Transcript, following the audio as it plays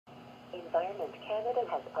Environment Canada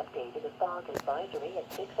has updated a fog advisory at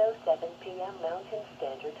 6:07 p.m. Mountain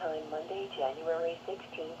Standard Time, Monday, January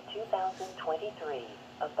 16, 2023.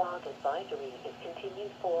 A fog advisory is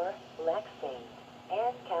continued for Lac Saint,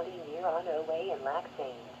 Anne County near Onoway and Lac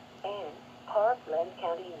Saint, and Parkland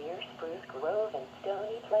County near Spruce Grove and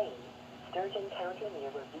Stony Plain, Sturgeon County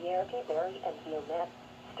near Riviere de Berry and Villeneuve,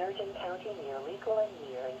 Sturgeon County near Legal and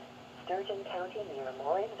Mearns, Sturgeon County near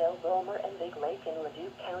Morinville, Wilmer, and Big Lake in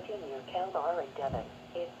Leduc County near Kelmar and Devon.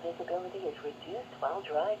 If visibility is reduced while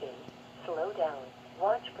driving, slow down,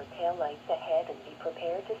 watch for taillights ahead and be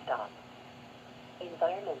prepared to stop.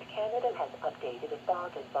 Environment Canada has updated a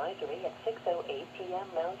fog advisory at 6:08 p.m.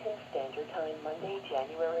 Mountain Standard Time, Monday,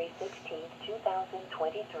 January 16,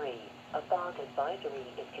 2023. A fog advisory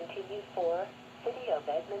is continued for City of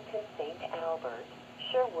Edmonton, St. Albert,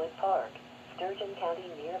 Sherwood Park, Sturgeon County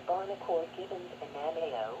near Barnacourt, Gibbons, and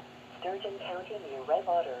Namao, Sturgeon County near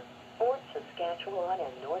Redwater, Fort Saskatchewan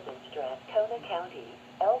and northern Strathcona County,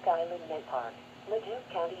 Elk Island Net Park, Leduc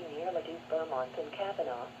County near Leduc, Vermont and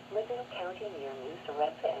Kavanaugh, Leduc County near New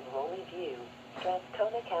Sarepta and Rolling View,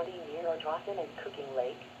 Strathcona County near Ardrossan and Cooking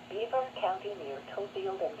Lake, Beaver County near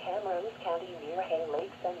Tofield and Camrose County near Hay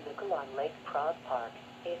Lakes and Miquelon Lake Prob Park.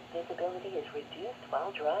 If visibility is reduced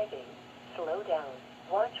while driving, slow down,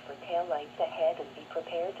 watch for taillights ahead and be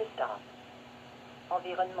prepared to stop.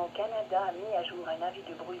 Environnement Canada a mis à jour un avis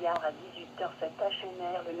de brouillard à 18h07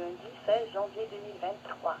 HNR le lundi 16 janvier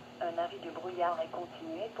 2023. Un avis de brouillard est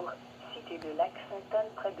continué pour cité de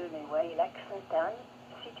Lac-Sainte-Anne près de Meway et Lac-Sainte-Anne,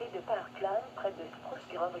 cité de Parkland près de Spruce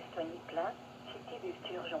Grove et Stony Plain, cité de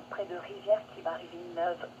Sturgeon près de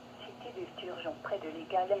Rivière-Quibari-Villeneuve, cité de Sturgeon près de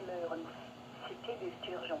Légal et Meurns, cité de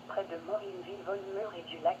Sturgeon près de Morinville, Volmur et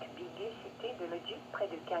du lac Biguet, cité de Leduc près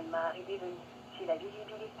de Calmar et d'Evenny. Si la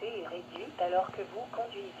visibilité est réduite alors que vous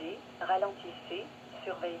conduisez, ralentissez,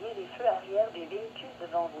 surveillez les feux arrière des véhicules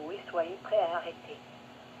devant vous et soyez prêts à arrêter.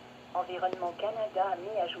 Environnement Canada a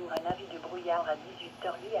mis à jour un avis de brouillard à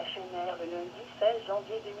 18h08 HNR le lundi 16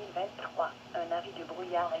 janvier 2023. Un avis de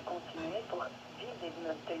brouillard est continué pour Ville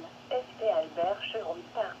d'Edmonton, SP Albert Cheron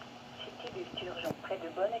Park, cité de Sturgeon près de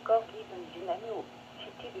Bonnecourt, Gibbons,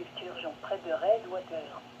 cité de Sturgeon près de Redwater,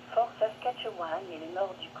 Fort Saskatchewan et le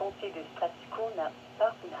nord du comté de Strathcona,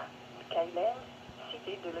 Parkland, Skyland,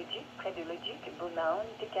 cité de Leduc près de Leduc, Beaumont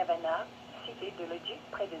et Kavanaugh, cité de Leduc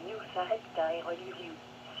près de New Sarepta et Rolling View,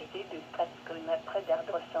 cité de Strathcona près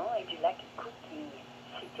d'Ardrossan et du lac Cooking,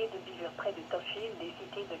 cité de Beaver près de Tofield et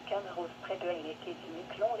cité de Camrose près de Hay Lake et du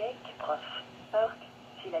Miquelon Lake Prof. Park.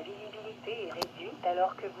 Si la visibilité est réduite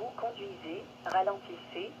alors que vous conduisez,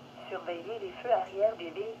 ralentissez, surveillez les feux arrière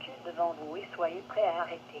des véhicules devant vous et soyez prêts à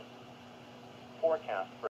arrêter. Forecast.